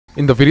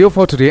In the video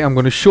for today, I'm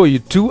going to show you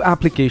two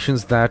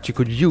applications that you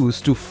could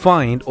use to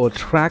find or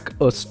track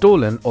a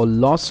stolen or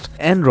lost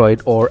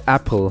Android or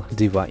Apple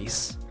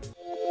device.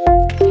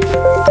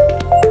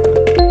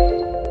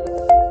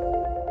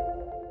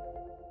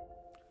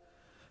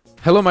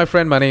 Hello my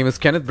friend, my name is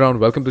Kenneth Brown.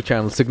 Welcome to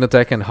channel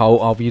CygnaTech, and how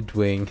are we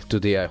doing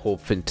today? I hope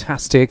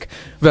fantastic.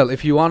 Well,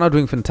 if you are not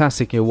doing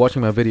fantastic, you're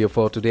watching my video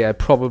for today, I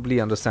probably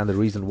understand the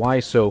reason why.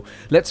 So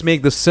let's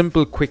make this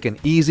simple, quick and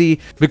easy,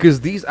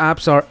 because these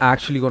apps are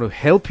actually going to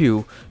help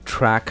you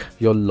track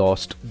your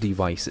lost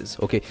devices.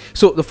 Okay,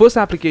 so the first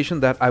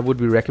application that I would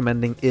be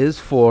recommending is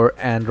for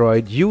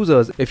Android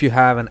users. If you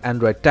have an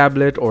Android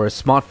tablet or a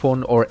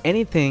smartphone or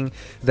anything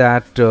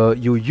that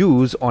you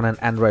use on an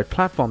Android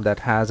platform that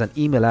has an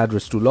email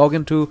address to log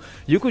into,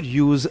 you could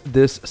use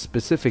this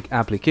specific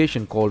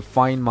application called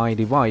Find My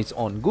Device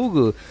on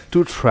Google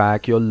to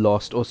track your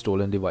lost or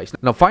stolen device.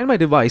 Now, Find My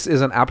Device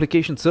is an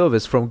application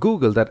service from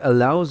Google that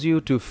allows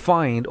you to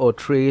find or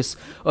trace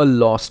a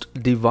lost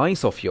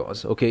device of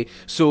yours. Okay,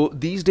 so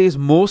these days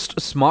most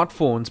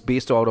smartphones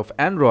based out of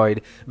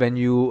Android, when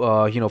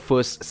you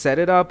first set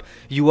it up,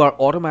 you are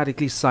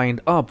automatically signed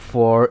up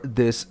for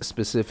this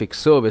specific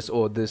service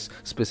or this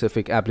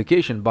specific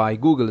application by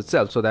Google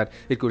itself, so that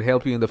it could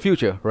help you in the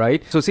future,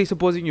 right? So say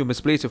supposing you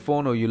misplace your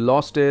phone or you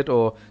lost it,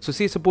 or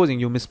supposing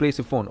you misplace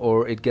your phone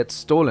or it gets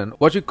stolen,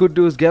 what you could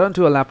do is get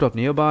onto a laptop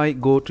nearby,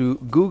 go to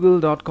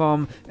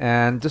google.com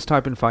and just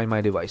type in Find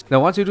My Device.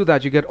 Now once you do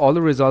that, you get all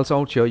the results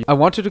out here. I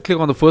want you to click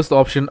on the first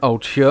option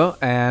out here,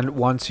 and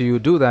once you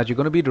do that, you're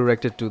going to be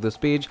directed to this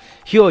page.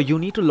 Here you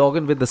need to log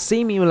in with the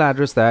same email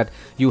address that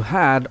you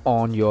had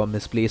on your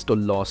misplaced or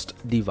lost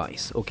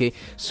device. Okay,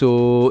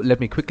 so let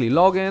me quickly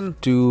log in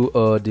to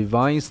a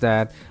device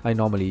that I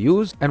normally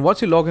use, and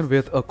once you log in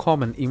with a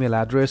common email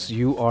address,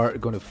 you are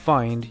going to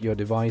find your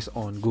device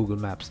on Google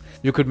Maps.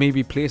 You could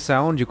maybe play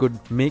sound, you could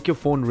make your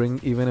phone ring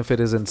even if it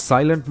is in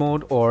silent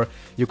mode, or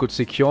you could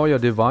secure your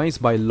device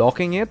by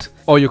locking it,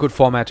 or you could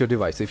format your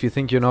device if you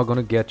think you're not going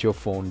to get your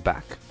phone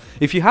back.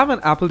 If you have an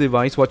Apple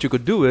device, what you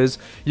could do is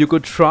you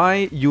could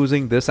try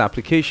using this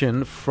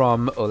application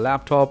from a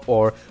laptop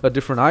or a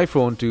different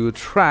iPhone to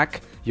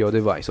track your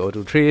device or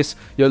to trace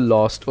your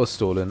lost or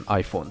stolen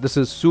iPhone. This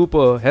is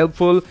super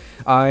helpful.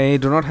 I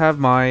do not have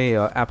my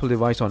Apple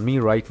device on me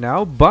right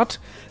now, but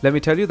let me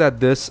tell you that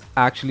this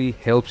actually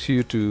helps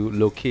you to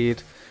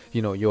locate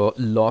your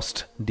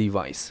lost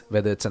device,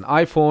 whether it's an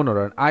iPhone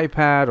or an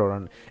iPad or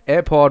an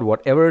AirPod,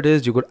 whatever it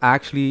is. You could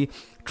actually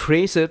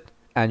trace it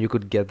and you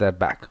could get that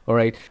back. All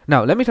right,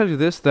 now let me tell you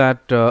this,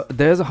 that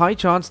there's a high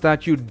chance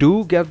that you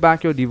do get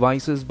back your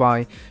devices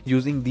by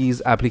using these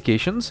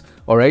applications.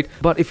 All right,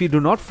 but if you do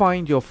not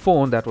find your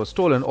phone that was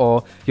stolen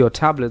or your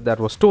tablet that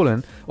was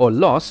stolen or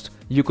lost,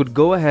 you could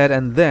go ahead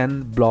and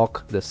then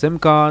block the SIM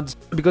cards,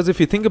 because if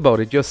you think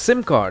about it, your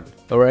SIM card,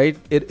 all right,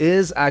 it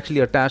is actually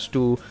attached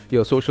to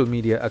your social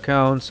media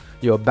accounts,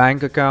 your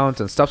bank accounts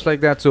and stuff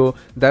like that. So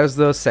that's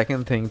the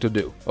second thing to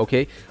do.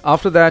 Okay,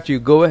 after that, you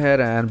go ahead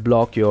and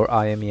block your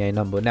IMEI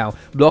number. Now,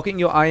 blocking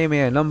your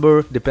IMEI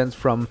number depends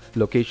from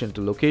location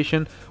to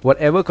location.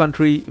 Whichever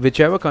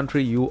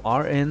country you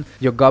are in,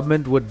 your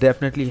government would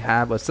definitely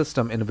have a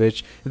system in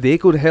which they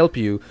could help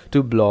you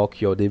to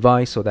block your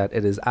device so that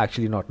it is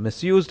actually not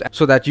misused,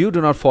 so that you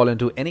do not fall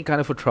into any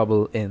kind of a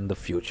trouble in the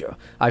future.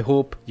 I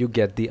hope you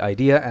get the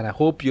idea, and I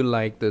hope you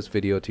like this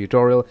video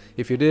tutorial.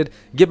 If you did,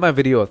 give my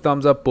video a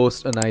thumbs up,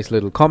 post a nice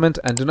little comment,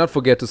 and do not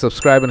forget to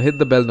subscribe and hit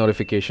the bell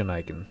notification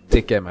icon.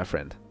 Take care, my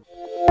friend.